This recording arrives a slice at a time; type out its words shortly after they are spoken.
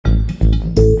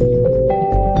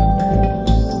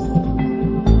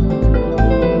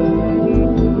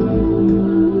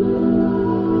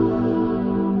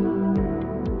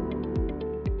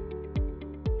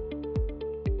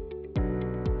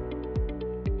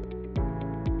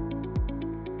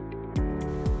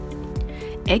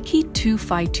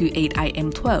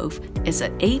EKI-2528I-M12 is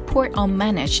an 8-port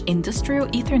unmanaged industrial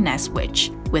Ethernet switch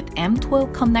with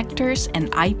M12 connectors and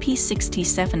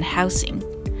IP67 housing.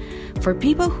 For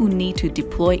people who need to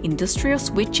deploy industrial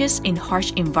switches in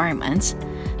harsh environments,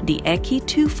 the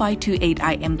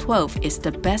EKI-2528I-M12 is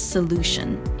the best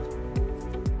solution.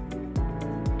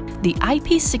 The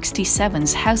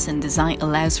IP67's housing design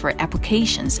allows for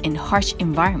applications in harsh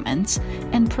environments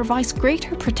and provides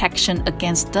greater protection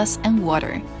against dust and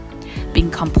water.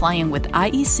 Being compliant with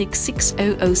IEC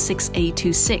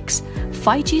 6006A26,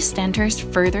 5G standards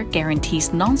further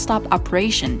guarantees non-stop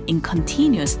operation in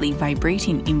continuously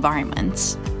vibrating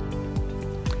environments.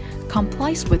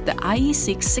 Complies with the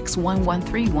IEC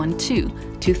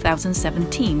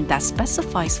 611312/2017 that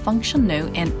specifies functional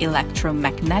and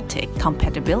electromagnetic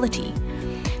compatibility.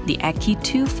 The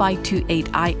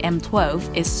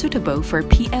EKI-2528I-M12 is suitable for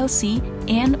PLC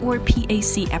and/or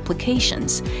PAC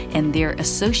applications and their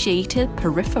associated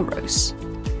peripherals.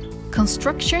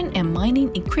 Construction and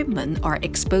mining equipment are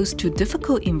exposed to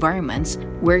difficult environments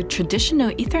where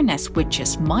traditional Ethernet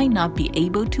switches might not be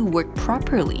able to work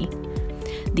properly.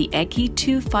 The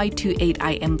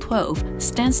EKI-2528I-M12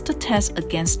 stands the test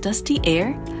against dusty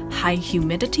air, high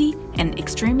humidity, and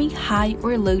extremely high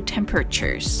or low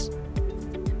temperatures.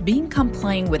 Being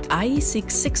compliant with IEC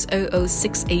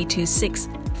 6006A26,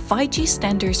 5G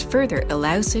standards further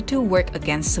allows it to work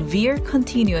against severe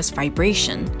continuous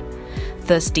vibration.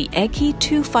 Thus, the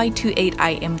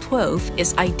EKI-2528I-M12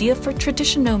 is ideal for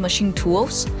traditional machine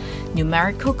tools,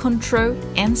 numerical control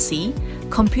 (NC),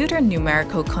 computer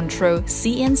numerical control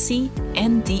 (CNC),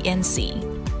 and DNC.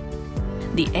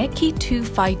 The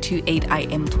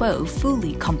EKI-2528I-M12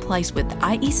 fully complies with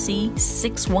IEC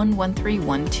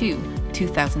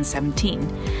 611312/2017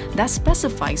 that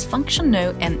specifies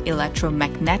functional and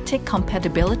electromagnetic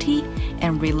compatibility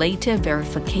and related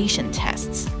verification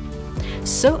tests,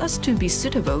 so as to be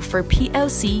suitable for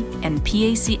PLC and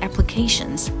PAC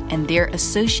applications and their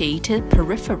associated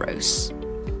peripherals.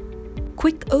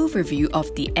 Quick overview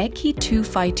of the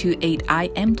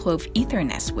EKI-2528I-M12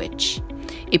 Ethernet switch.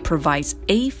 It provides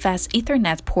 8 fast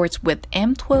Ethernet ports with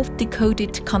M12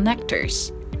 decoded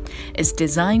connectors. It's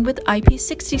designed with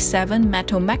IP67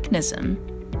 metal mechanism.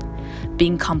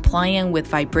 Being compliant with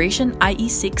vibration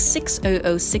IEC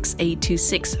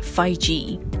 6006A26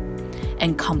 5G.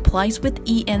 And complies with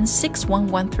EN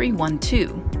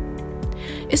 611312.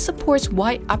 It supports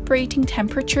wide operating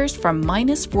temperatures from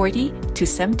 -40 to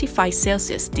 75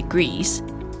 Celsius degrees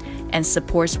and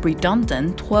supports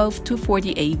redundant 12 to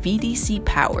 48 VDC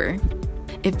power.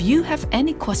 If you have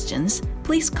any questions,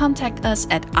 please contact us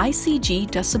at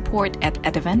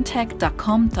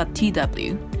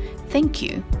icg.support@advantech.com.tw. Thank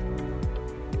you.